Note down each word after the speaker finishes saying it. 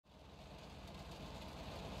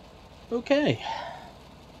Okay,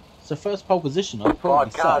 so first pole position, I'd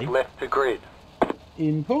probably 5 cars say, left to grid.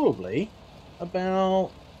 in probably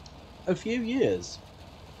about a few years,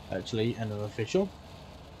 actually, and an official.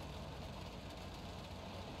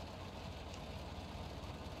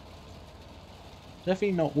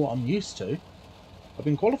 Definitely not what I'm used to. I've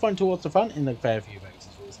been qualifying towards the front in a fair few races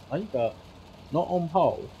recently, but not on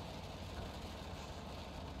pole.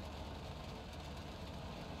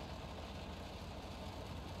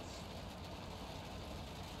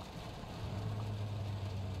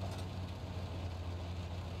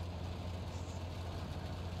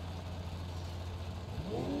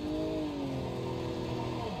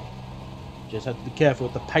 Just have to be careful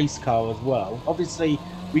with the pace car as well. Obviously,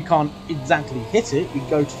 we can't exactly hit it, we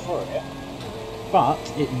go through it. But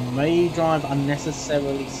it may drive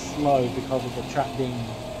unnecessarily slow because of the track being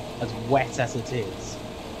as wet as it is.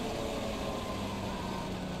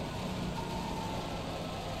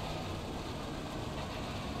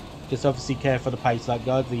 Just obviously care for the pace like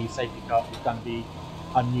guys. The safety car is going to be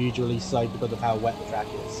unusually slow because of how wet the track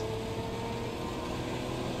is.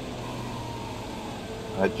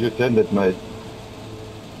 I just ended, mate.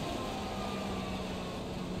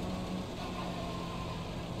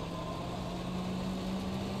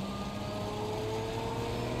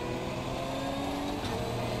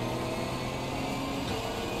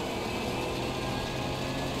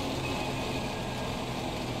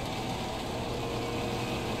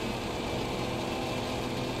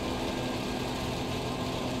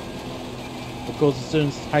 Of course, as soon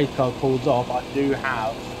as the pace car pulls off, I do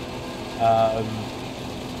have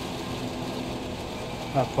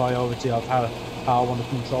a priority of how I want to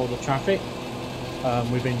control the traffic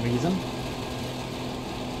within reason.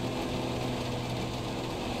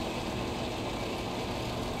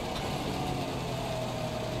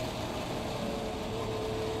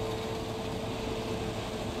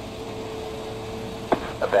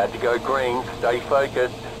 About to go green, stay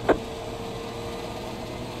focused.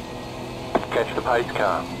 Catch the pace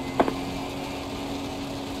car.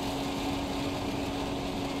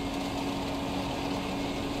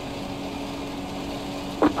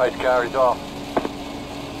 Pace car is off.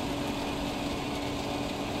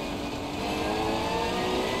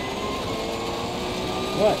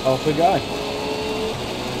 Right, off we go.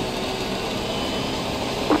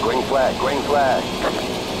 Green flag, green flag.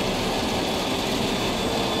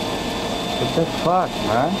 What the fuck,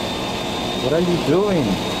 man? What are you doing?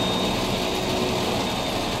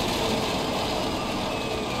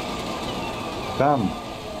 Come.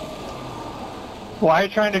 Why are you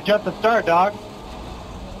trying to jump the start, dog?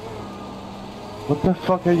 What the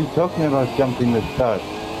fuck are you talking about jumping the start?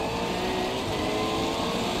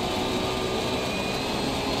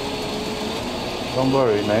 Don't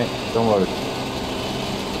worry, mate. Don't worry.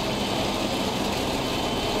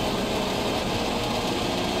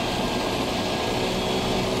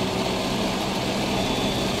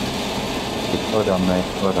 Hold on, mate.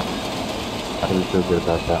 Hold on. I will feel good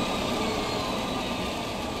about that.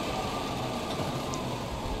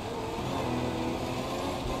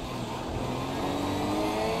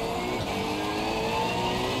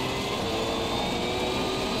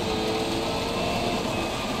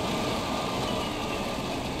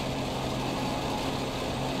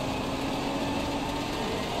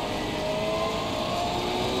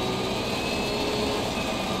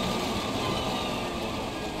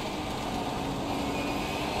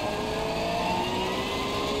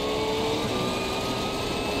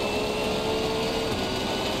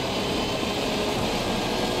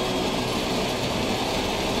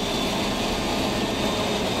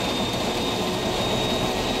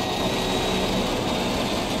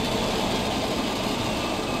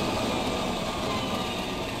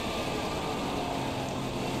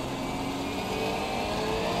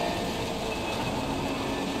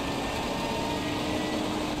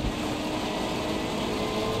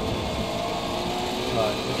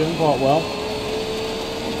 We're doing quite well.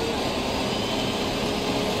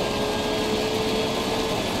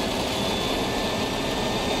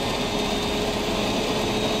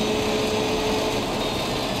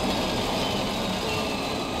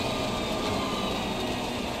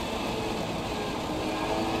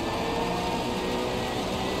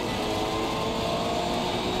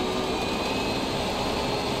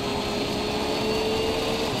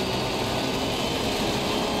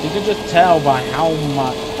 You can just tell by how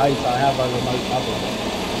much pace I have over most others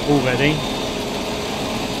already.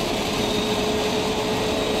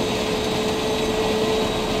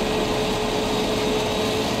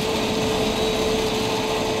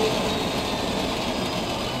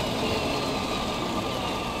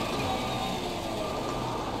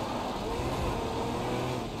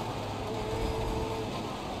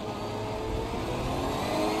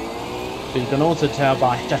 But you can also tell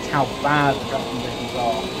by just how bad the track conditions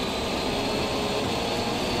are.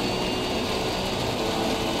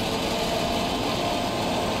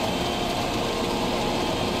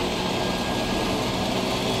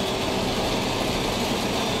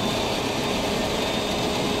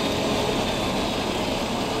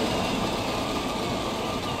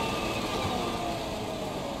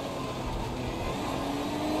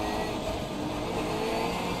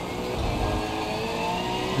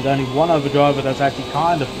 There's only one other driver that's actually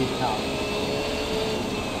kind of keeping up.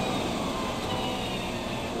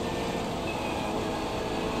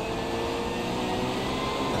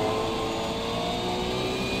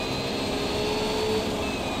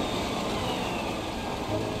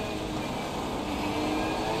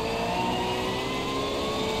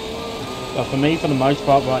 But for me, for the most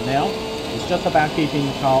part right now, it's just about keeping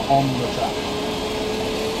the car on the track.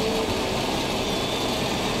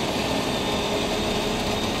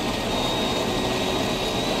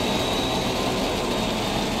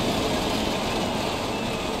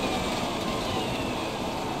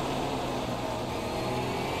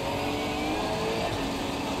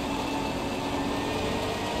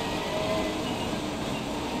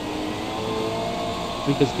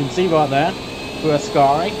 Because you can see right there, through a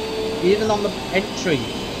sky, even on the entry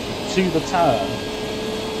to the turn,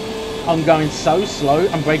 I'm going so slow,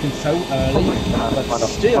 I'm braking so early, but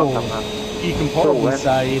still, you can probably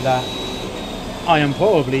say that I am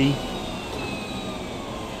probably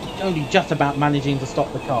only just about managing to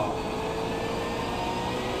stop the car.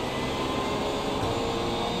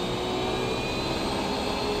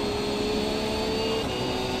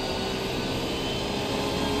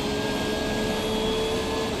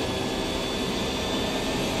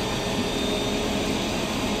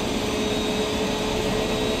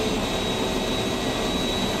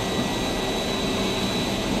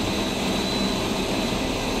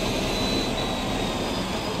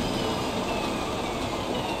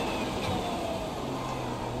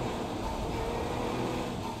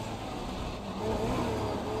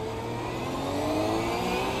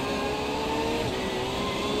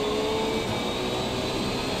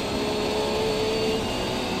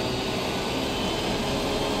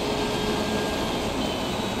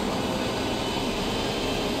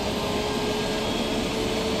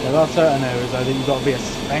 There are certain areas I think you've got to be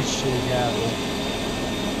especially careful.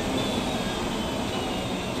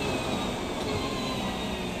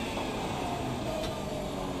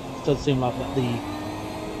 It does seem like that the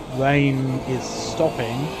rain is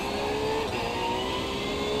stopping.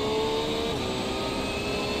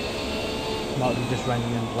 Might be just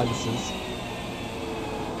raining in places.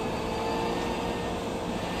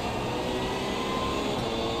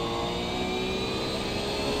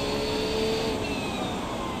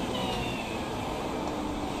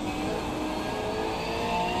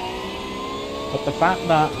 But the fact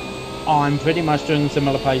that I'm pretty much doing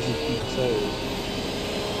similar pace as GT2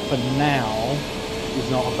 for now is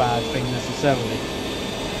not a bad thing necessarily.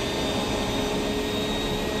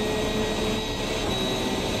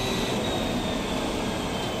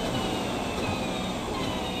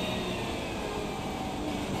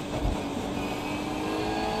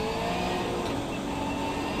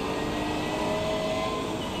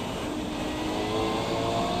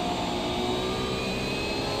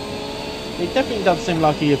 It definitely does seem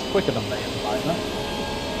like he is quicker than me at the moment.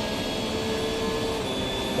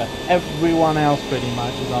 But everyone else pretty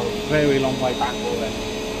much is a very long way back already.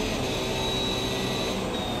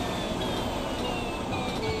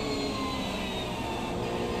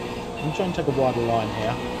 I'm trying to take a wider line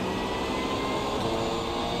here.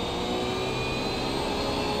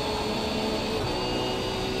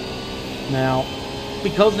 Now,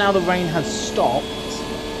 because now the rain has stopped,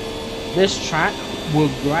 this track will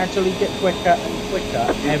gradually get quicker and quicker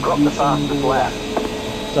every single lap.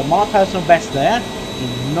 So my personal best there, do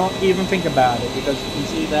not even think about it, because you can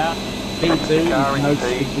see there, P2 is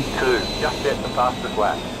noticeably P2, just at the fastest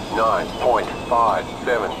lap,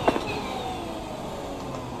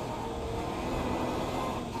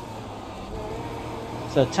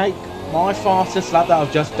 9.57. So take my fastest lap that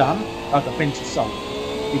I've just done, like a pinch of salt,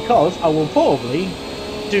 because I will probably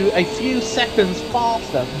do a few seconds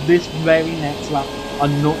faster this very next lap.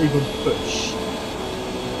 I'm not even push.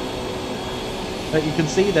 But you can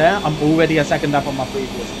see there, I'm already a second up on my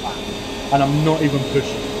previous lap, and I'm not even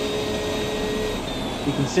pushing.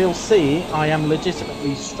 You can still see I am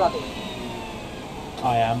legitimately struggling.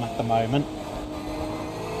 I am at the moment.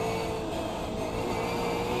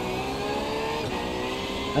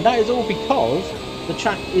 And that is all because the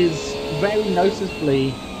track is very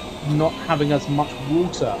noticeably not having as much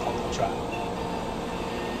water on the track.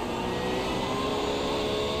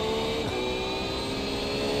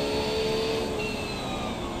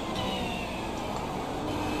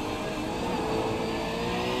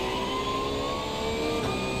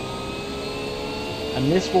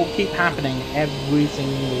 And this will keep happening every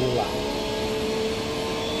single lap.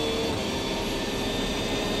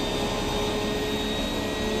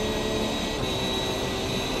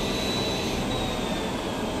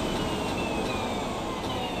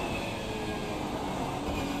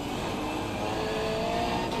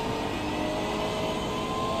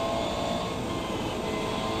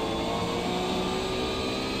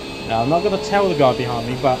 Now, I'm not going to tell the guy behind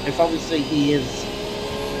me, but if obviously he is...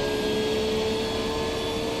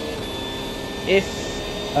 If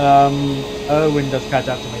Erwin does catch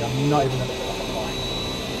up to me, I'm not even going to put up a line.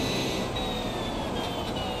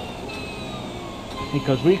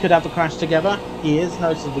 Because we could have a crash together. He is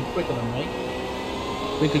noticeably quicker than me.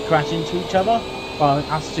 We could crash into each other by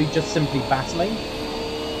us two just simply battling.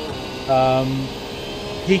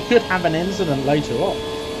 He could have an incident later on.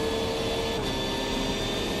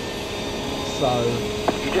 So,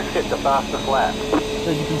 You just hit the fastest lap.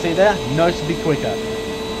 as you can see there, noticeably quicker.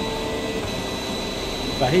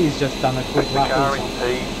 But he's just done a quick The lap. car in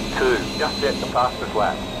P2 just hit the fastest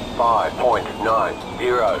lap.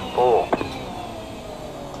 5.904.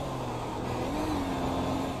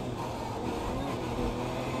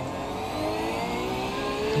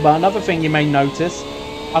 But another thing you may notice,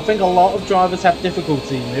 I think a lot of drivers have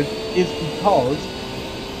difficulty with, is because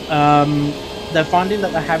they're finding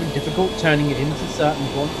that they're having difficulty turning it into certain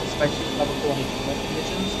corners, especially double corner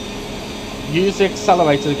conditions. Use the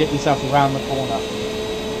accelerator to get yourself around the corner.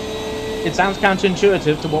 It sounds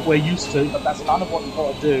counterintuitive to what we're used to, but that's kind of what you've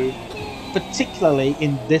got to do, particularly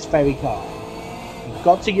in this very car. You've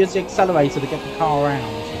got to use the accelerator to get the car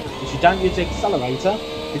around. If you don't use the accelerator,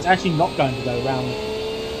 it's actually not going to go around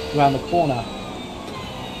the corner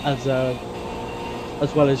as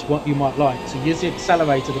well as what you might like. So use the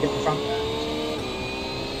accelerator to get the front round.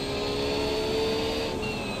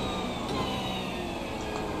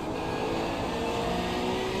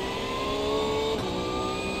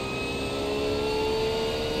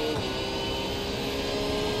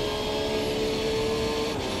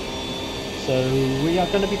 So we are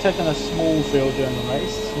going to be taking a small field during the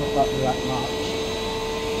race. It's not that much.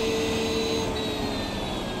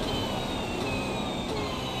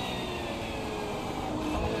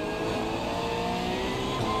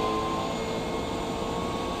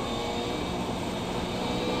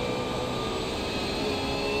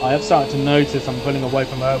 I have started to notice I'm pulling away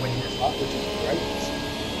from Erwin this lap, which is great.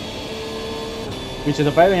 Which is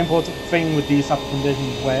a very important thing with these type of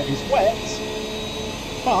conditions where it's wet,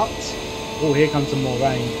 but... Oh, here comes some more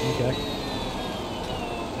rain. Okay.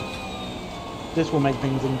 This will make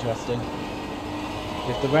things interesting.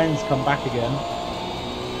 If the rains come back again...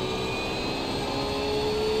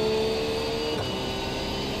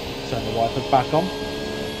 Turn the wipers back on.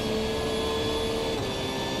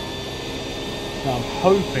 Now I'm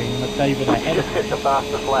hoping that David ahead of me hit the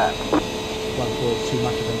fastest lap. won't cause too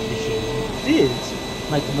much of an issue. If he did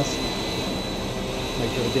make a mistake,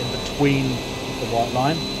 make sure to get in between the white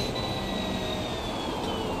line.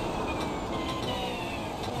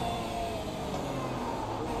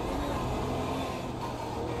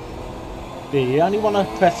 You only want to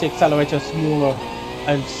press the accelerator a small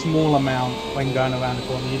amount when going around the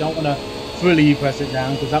corner. You don't want to fully press it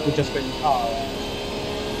down because that would just spin the car around.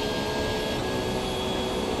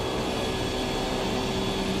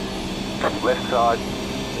 Left side. Do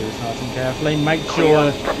this nice and carefully. Make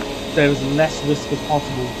sure there's less risk as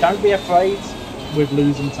possible. Don't be afraid with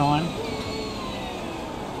losing time.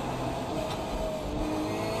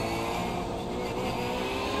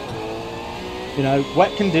 You know,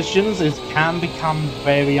 wet conditions can become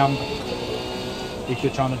very unpredictable if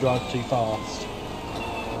you're trying to drive too fast.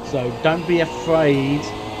 So don't be afraid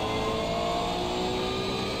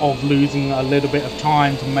of losing a little bit of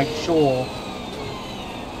time to make sure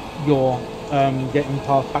you're getting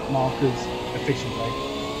past back markers efficiently.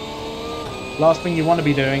 Last thing you want to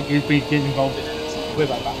be doing is be getting involved in it with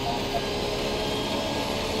a back marker.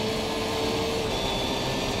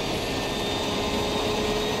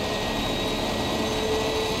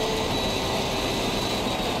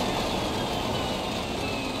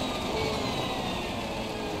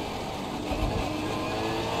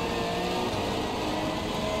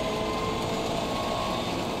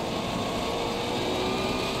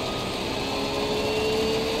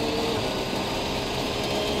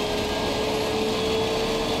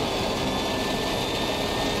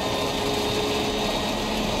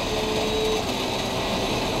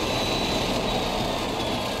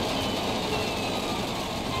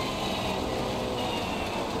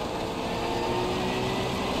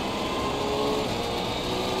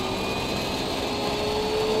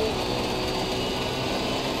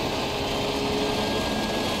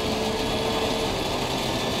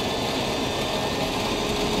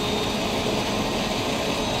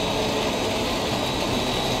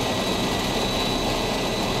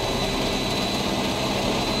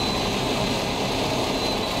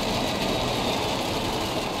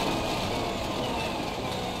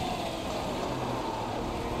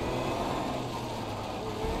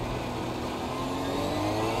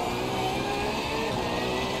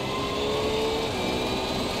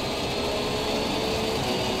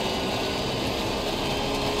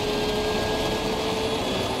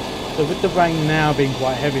 So with the rain now being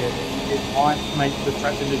quite heavy, it might make the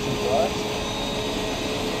track conditions worse.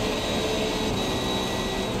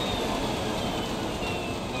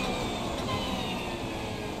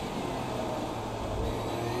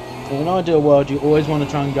 So in an ideal world, you always want to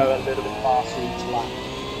try and go a little bit faster each lap.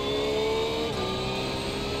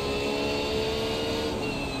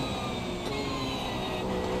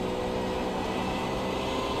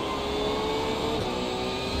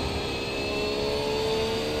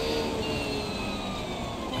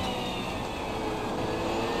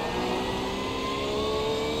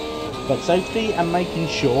 But safety and making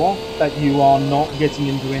sure that you are not getting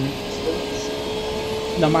into any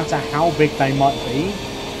accidents, no matter how big they might be,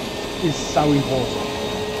 is so important.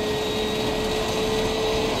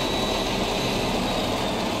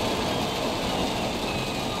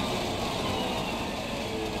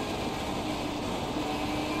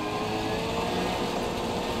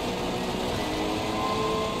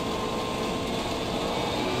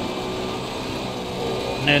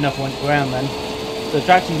 Near enough went around then. The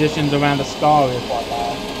track conditions around the scar are quite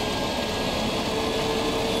bad.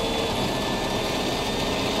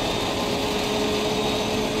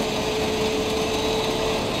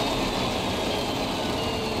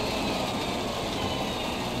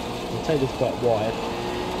 I'll take this quite wide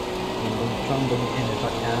and try and bring it in if I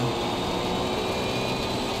can.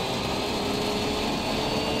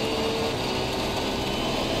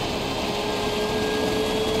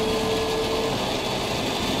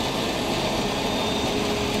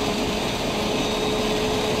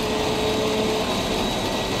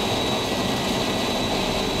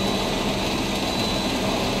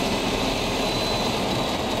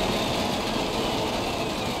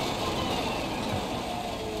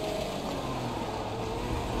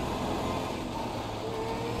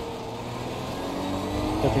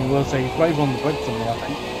 Definitely will say he's brave on the brakes on me, I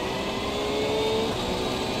think.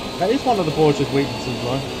 That is one of the Porsche's weaknesses,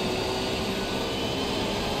 though.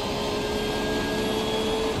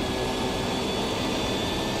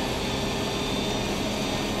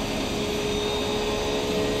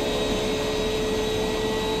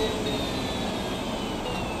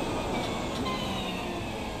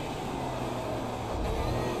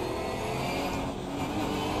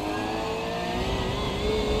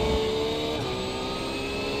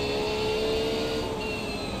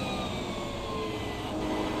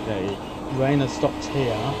 Okay, rain has stopped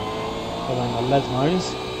here around the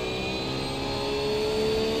Lesmos.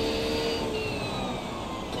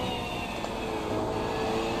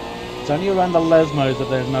 It's only around the Lesmos that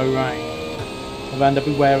there's no rain. Around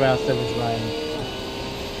everywhere else there is rain.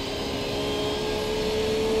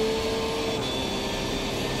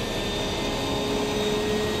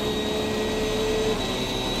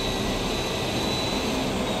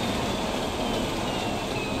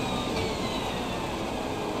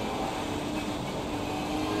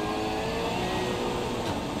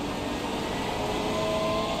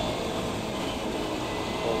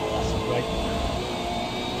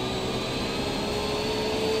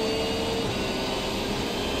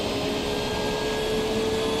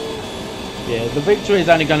 Yeah, the victory is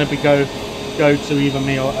only going to go to either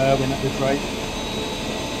me or Erwin at this rate.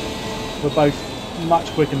 We're both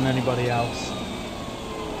much quicker than anybody else.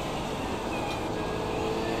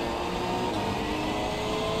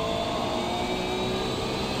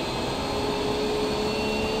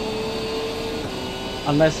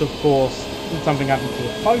 Unless, of course, something happens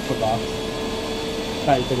to both of us.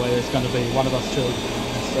 That is the way it's going to be. One of us two,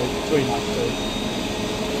 so between us two.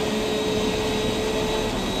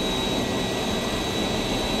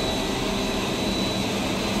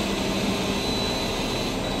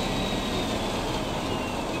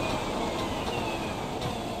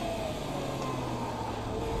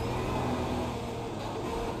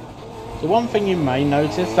 So one thing you may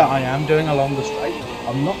notice that I am doing along the straight,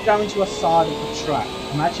 I'm not going to a side of the track,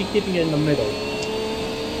 I'm actually keeping it in the middle.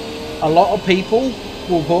 A lot of people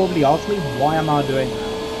will probably ask me, why am I doing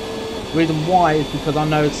that? The reason why is because I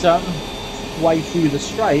know a certain way through the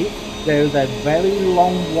straight, there is a very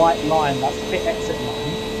long white line, that's pit exit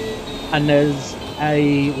line, and there's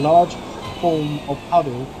a large form of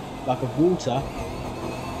puddle, like of water,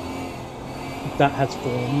 that has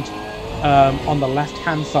formed on the left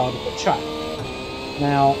hand side of the track.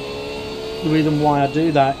 Now the reason why I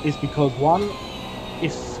do that is because, one,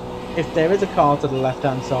 if there is a car to the left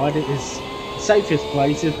hand side, it is the safest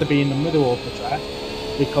place is to be in the middle of the track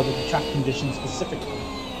because of the track conditions specifically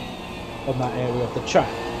on that area of the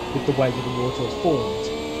track with the way that the water is formed.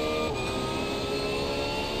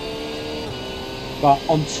 But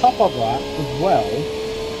on top of that as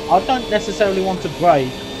well, I don't necessarily want to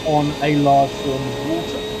brake on a large form of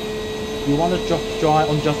water. you want to try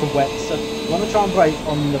on just a wet surface. You want to try and brake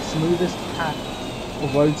on the smoothest patch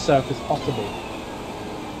of road surface possible.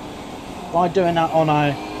 By doing that on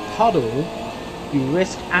a puddle, you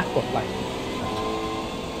risk aquaplaning.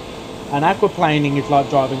 And aquaplaning is like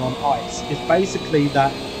driving on ice. It's basically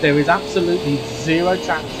that there is absolutely zero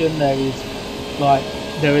traction, there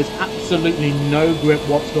is absolutely no grip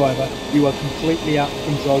whatsoever. You are completely out of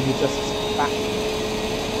control, you're just back.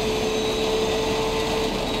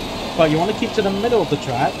 But you want to keep to the middle of the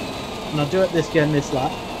track, and I'll do it again this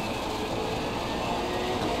lap.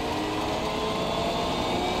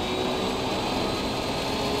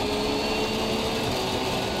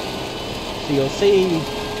 So you'll see,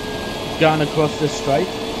 going across this straight,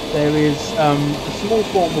 there is a small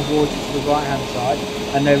form of water to the right hand side,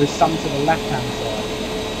 and there is some to the left hand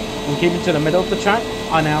side. I'm keeping to the middle of the track.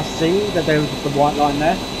 I now see that there is the white line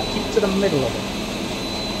there. I keep to the middle of it.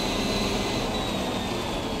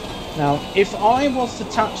 Now, if I was to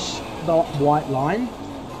touch the white line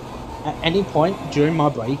at any point during my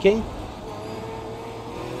braking,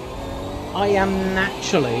 I am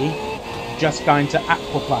naturally just going to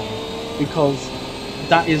aquaplane, because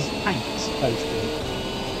that is paint, basically.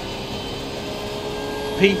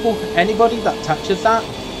 Anybody that touches that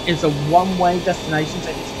is a one-way destination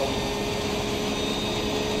to history.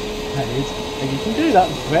 And you can do that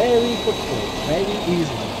very quickly, very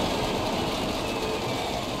easily.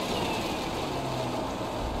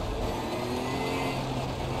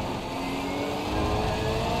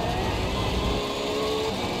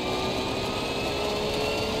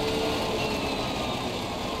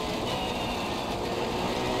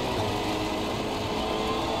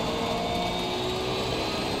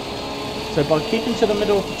 So by keeping to the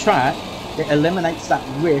middle of the track, it eliminates that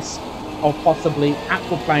risk of possibly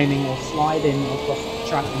aquaplaning or sliding across the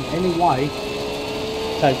track in any way.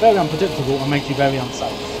 So very unpredictable and makes you very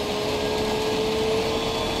unsafe.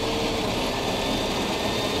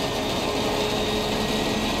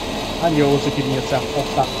 And you're also getting yourself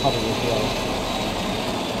off that puddle as well.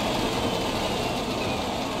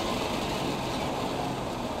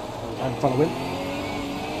 And follow him.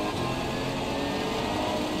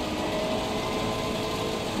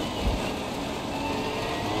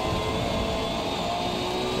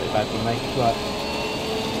 Right.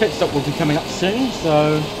 Pit stop will be coming up soon,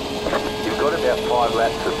 so You've got about 5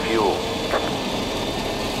 laps of fuel.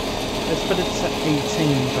 let's put it at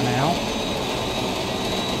 18 for now.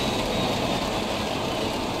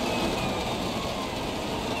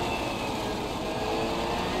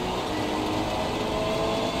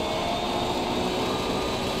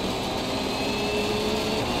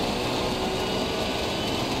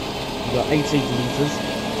 We've got 18 litres.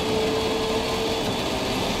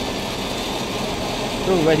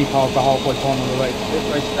 Already past the halfway point of the race. This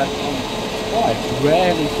race is actually on quite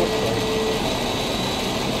rarely quickly.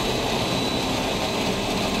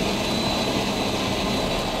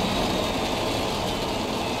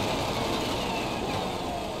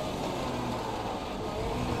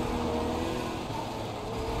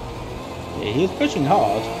 Yeah, he is pushing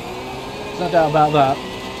hard. There's no doubt about that.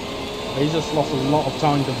 But he's just lost a lot of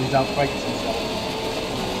time because he's out brakes and stuff.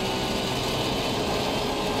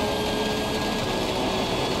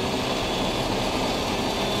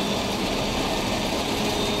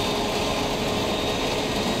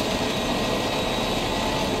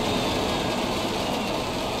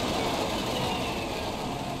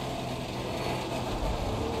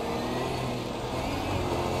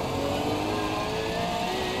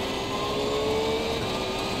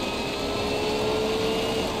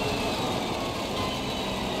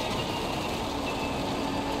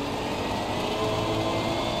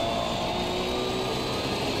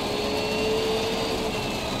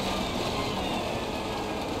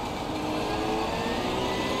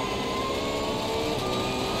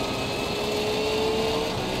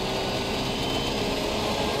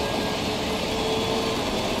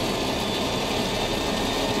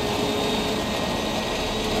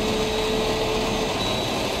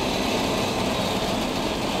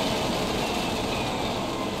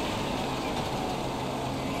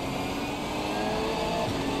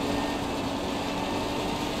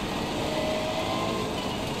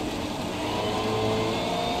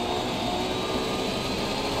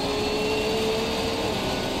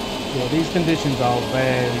 Yeah, these conditions are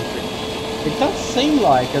very tricky. It does seem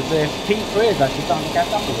like as if P3 is actually starting to catch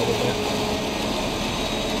up a little bit.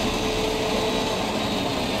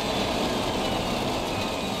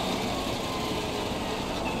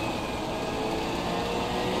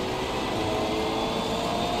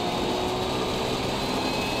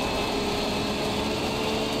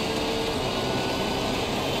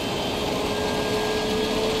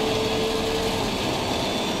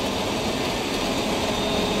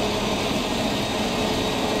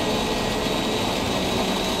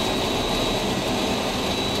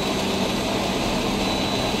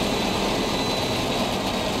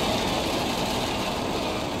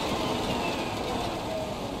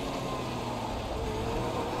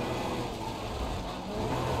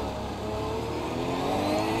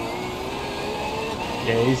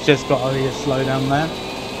 Yeah, he's just got to slow down there.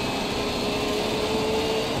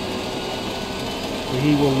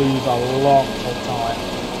 He will lose a lot of time.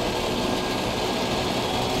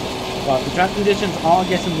 But the track conditions are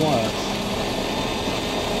getting worse.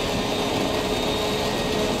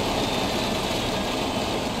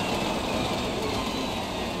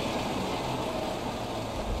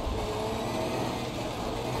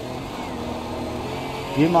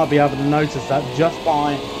 You might be able to notice that just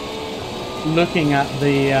by looking at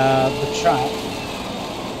the track,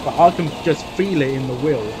 but I can just feel it in the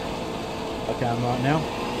wheel. Okay, I'm right now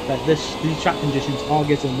that these track conditions are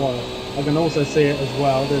getting worse. I can also see it as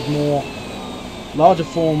well. There's more larger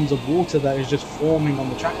forms of water that is just forming on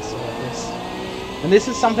the track surface, and this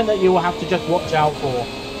is something that you will have to just watch out for.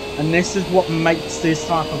 And this is what makes this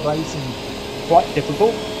type of racing quite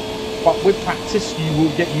difficult. But with practice, you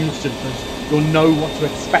will get used to it because you'll know what to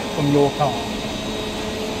expect from your car.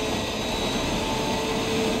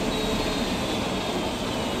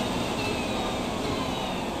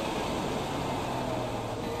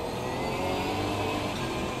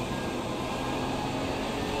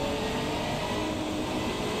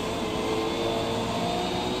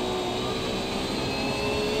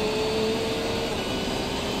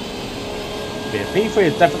 Yeah, P3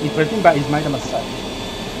 is definitely pushing, but he's made a mistake.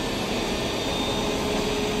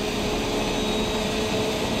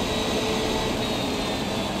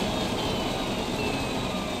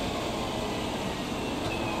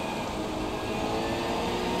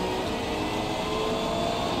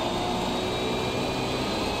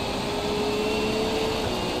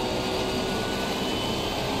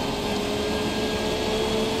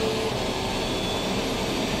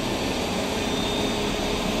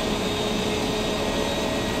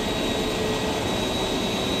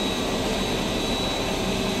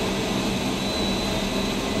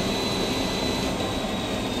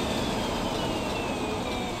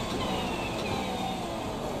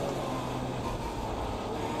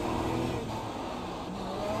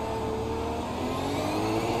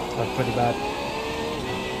 That's pretty bad.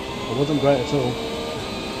 It wasn't great at all.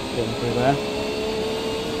 Getting through there.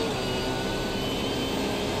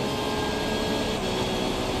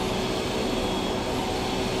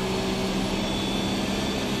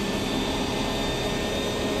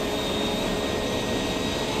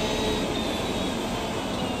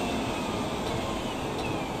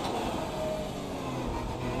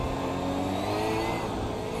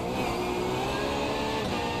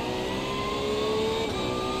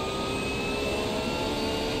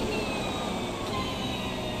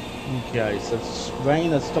 Okay, so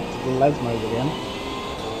rain has stopped at the Lesmos again.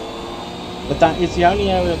 But that is the only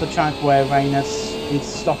area of the track where rain is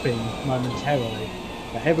stopping momentarily.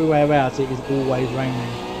 But everywhere else it is always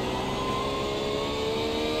raining.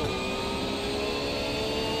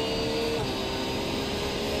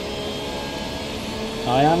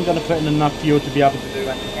 I am going to put in enough fuel to be able to do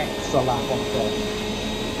an extra lap on top.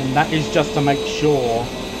 And that is just to make sure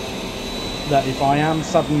that if I am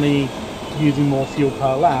suddenly using more fuel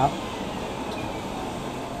per lap.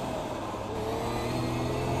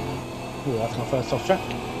 Oh, that's my first off track.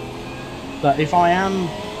 That if I am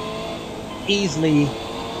easily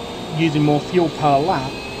using more fuel per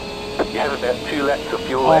lap, you have about 2 laps of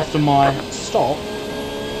fuel after my stop,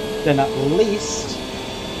 then at least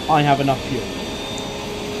I have enough fuel.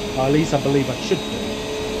 Or at least I believe I should do.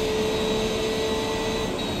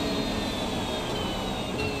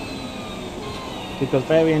 Because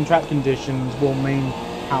varying track conditions will mean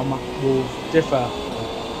how much will differ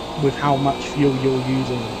with how much fuel you're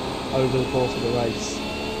using over the course of the race.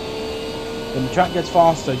 When the track gets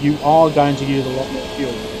faster, you are going to use a lot more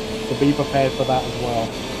fuel, so be prepared for that as well.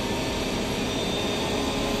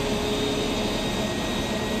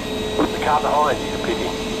 The car behind you is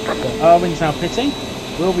pitting. So Irwin's now pitting.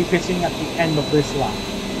 We'll be pitting at the end of this lap.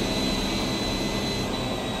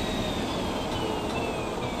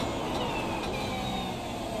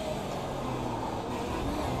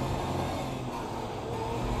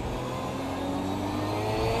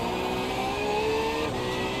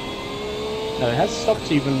 No, it has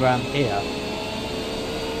stopped even around here.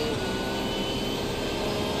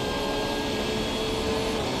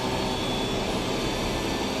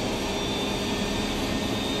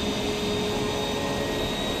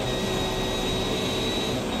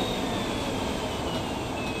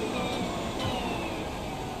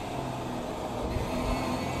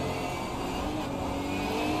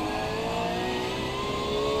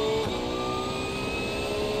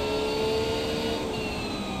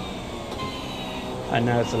 And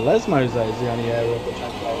now it's the Lesmos that is the only area of the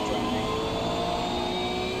track where it's raining.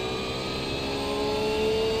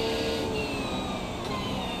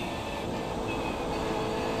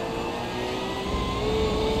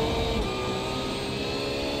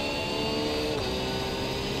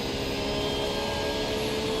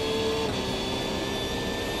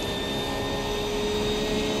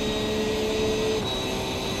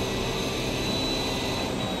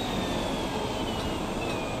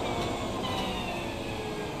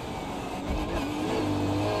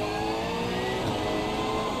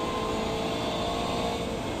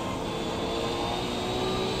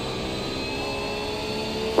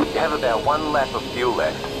 have about 1 lap of fuel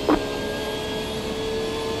left.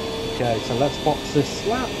 Okay, so let's box this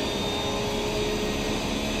lap.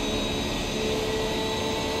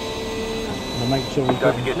 And make sure we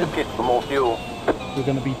Don't forget to pit for more fuel. We're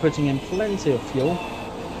going to be putting in plenty of fuel.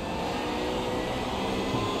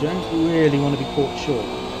 We don't really want to be caught short.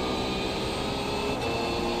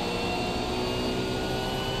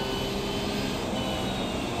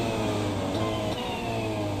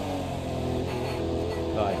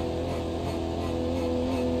 Right.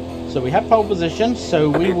 So we have pole position, so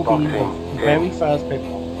we will be the very first pit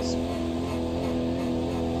box.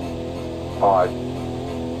 5,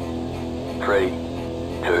 3, 2,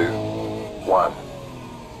 1.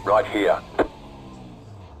 Right here.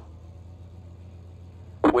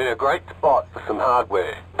 We're in a great spot for some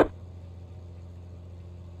hardware.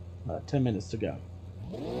 10 minutes to go.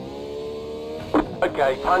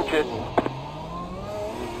 Okay, punch it.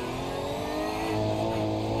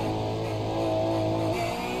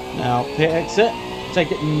 Now pit exit.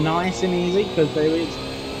 Take it nice and easy because there is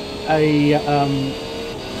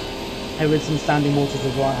some standing water to the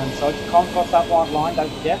right hand side. You can't cross that white line,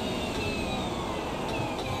 don't forget.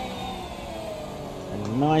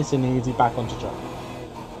 And nice and easy back onto track.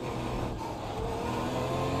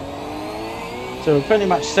 So we're pretty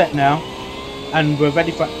much set now, and we're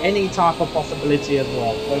ready for any type of possibility as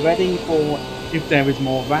well. We're ready for if there is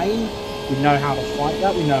more rain, we know how to fight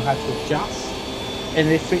that, we know how to adjust. And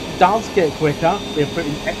if it does get quicker, we're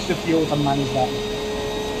putting extra fuel to manage that.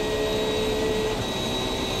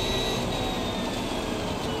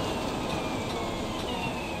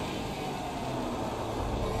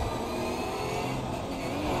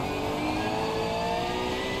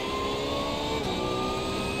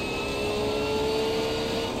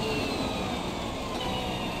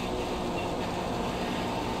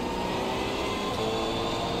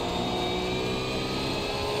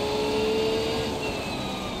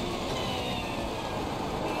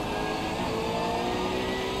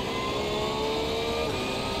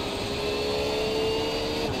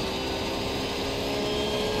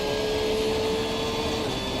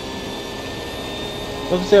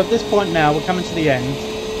 Obviously at this point now, we're coming to the end.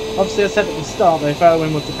 Obviously I said at the start that if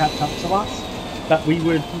Erwin was to catch up to us, that we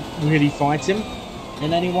would really fight him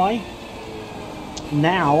in any way.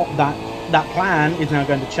 Now that plan is now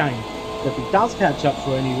going to change. If he does catch up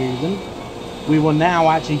for any reason, we will now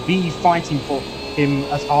actually be fighting for him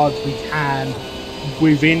as hard as we can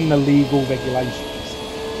within the legal regulations.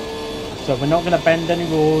 So we're not going to bend any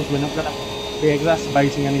rules, we're not going to be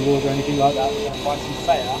exacerbating any rules or anything like that. We're going to fight him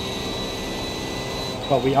fair.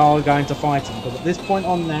 But we are going to fight him, because at this point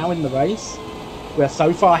on now in the race, we're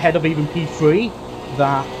so far ahead of even P3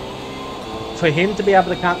 that for him to be able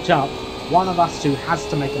to catch up, one of us two has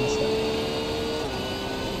to make a mistake.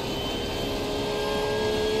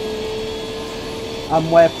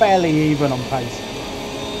 And we're fairly even on pace.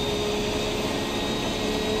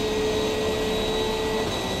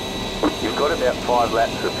 You've got about 5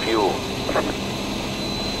 laps of fuel.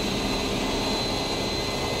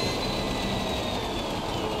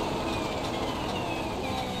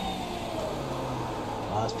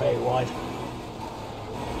 That's very wide.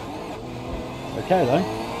 Okay though.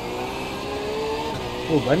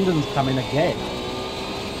 Oh, Brendan's coming again.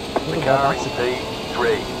 The car in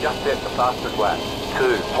P3 just set the fastest lap.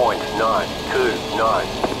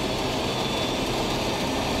 2.929.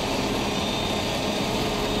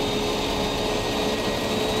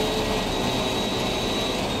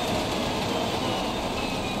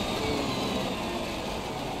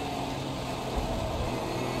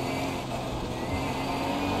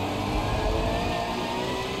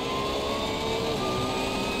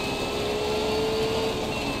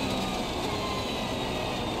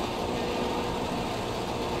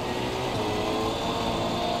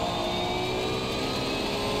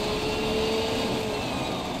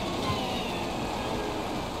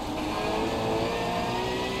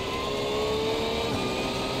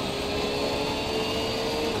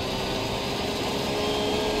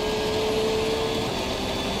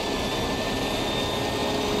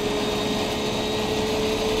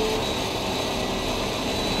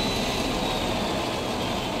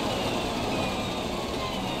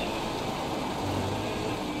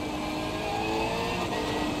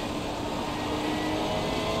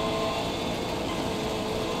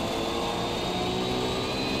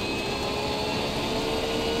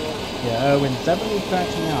 Yeah, Erwin's definitely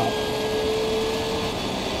catching up.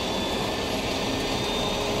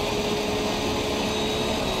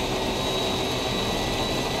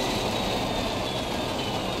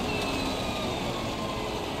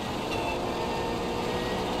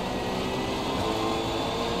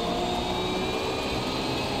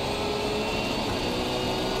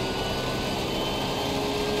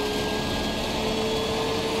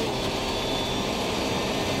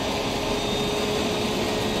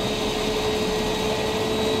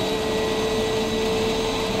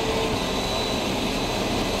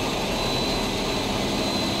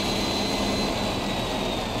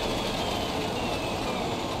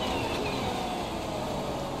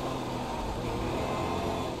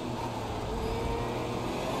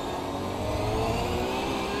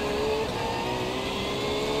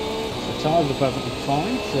 Tyres are perfectly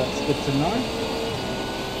fine, so that's good to know.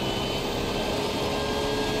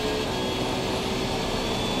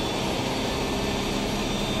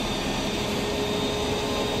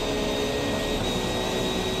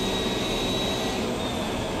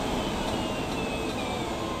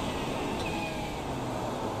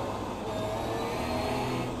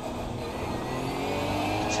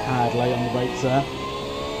 Tad late on the brakes there.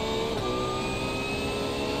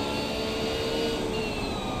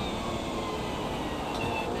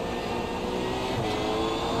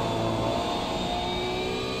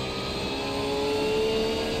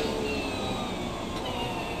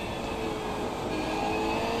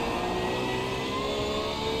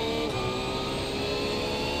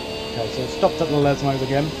 Okay, so it stopped at the Lesmos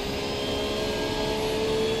again.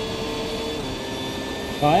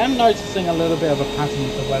 But I am noticing a little bit of a pattern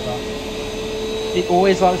with the weather. It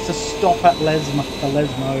always likes to stop at the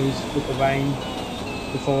Lesmos with the rain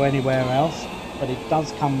before anywhere else, but it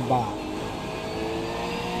does come back.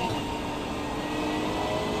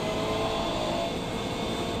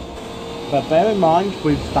 But bear in mind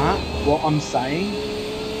with that, what I'm saying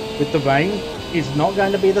with the rain is not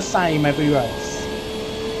going to be the same every race.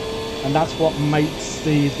 And that's what makes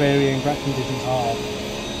these varying track conditions hard.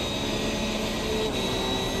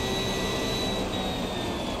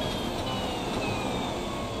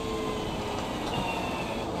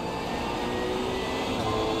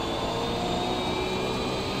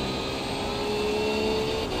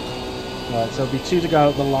 Right, so it'll be 2 to go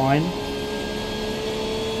at the line.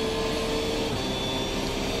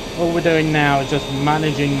 All we're doing now is just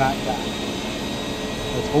managing that gap.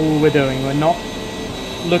 That's all we're doing. We're not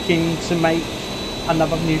looking to make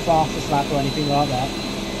another new fastest lap or anything like that.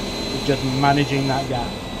 We're just managing that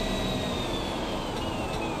gap.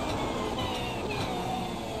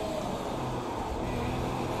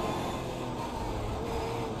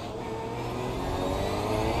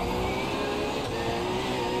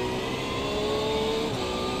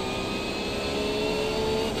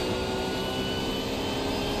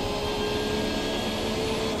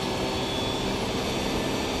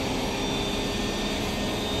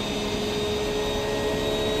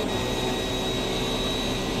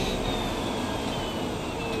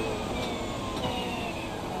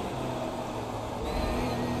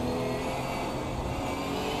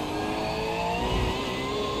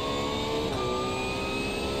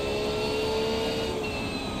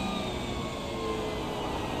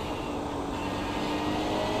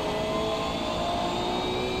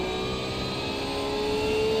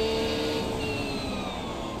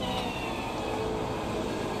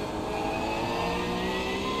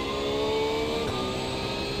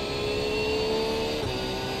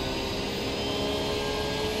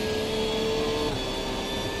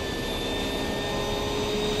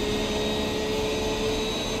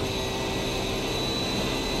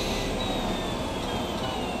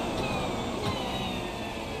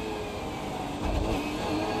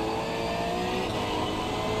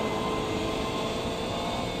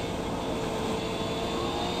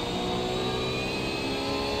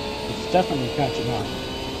 Definitely catching up.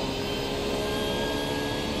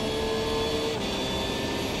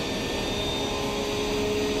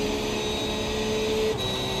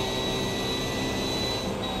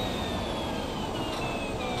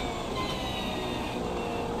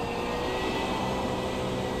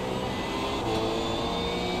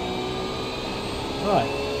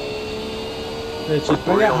 Right. Let's just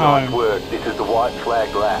bring it home. Nice work. This is the white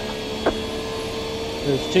flag lap.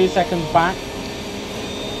 There's 2 seconds back.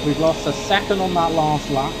 We've lost a second on that last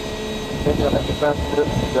lap. You've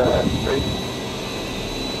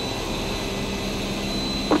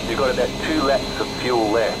got about 2 laps of fuel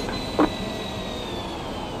left.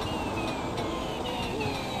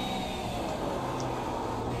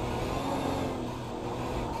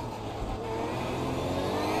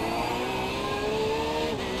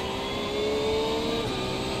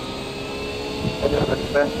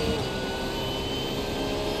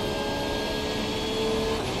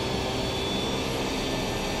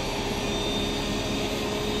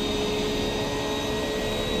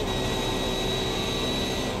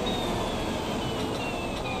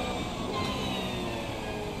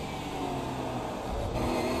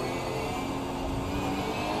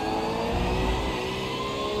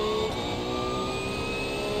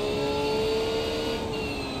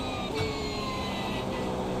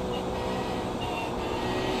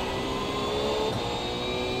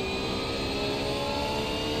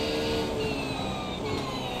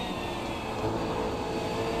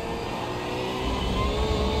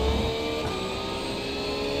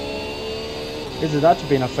 This has actually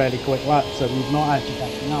been a fairly quick lap, so we've not actually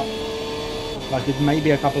catching up. Like it may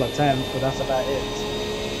be a couple of tenths, but that's about it.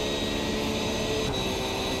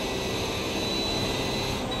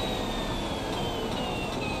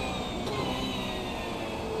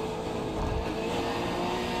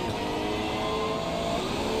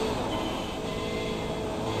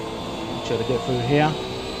 Try to get through here.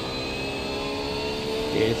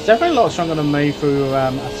 Yeah, it's definitely a lot stronger than me through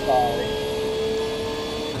Aceikith.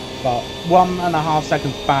 But 1.5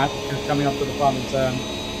 seconds back, coming up to the final turn.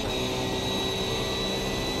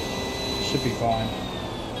 Should be fine.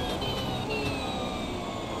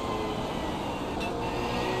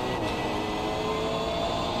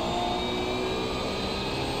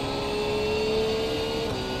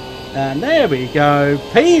 And there we go,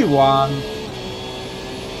 P1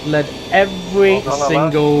 led every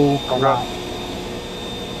single lap.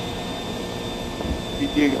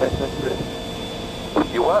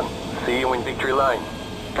 You won. See you in victory lane.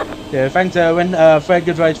 Yeah, thanks Erwin. Very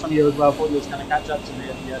good race from you as well. I thought you was going to catch up to me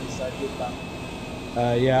at the end, so good done.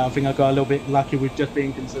 Yeah, I think I got a little bit lucky with just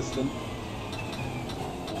being consistent.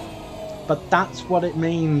 But that's what it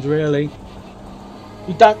means, really.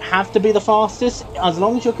 You don't have to be the fastest. As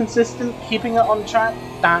long as you're consistent, keeping it on track,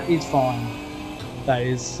 that is fine. That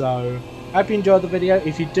is so. I hope you enjoyed the video.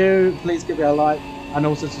 If you do, please give it a like and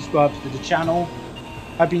also subscribe to the channel.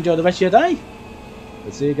 Hope you enjoy the rest of your day.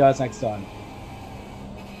 We'll see you guys next time.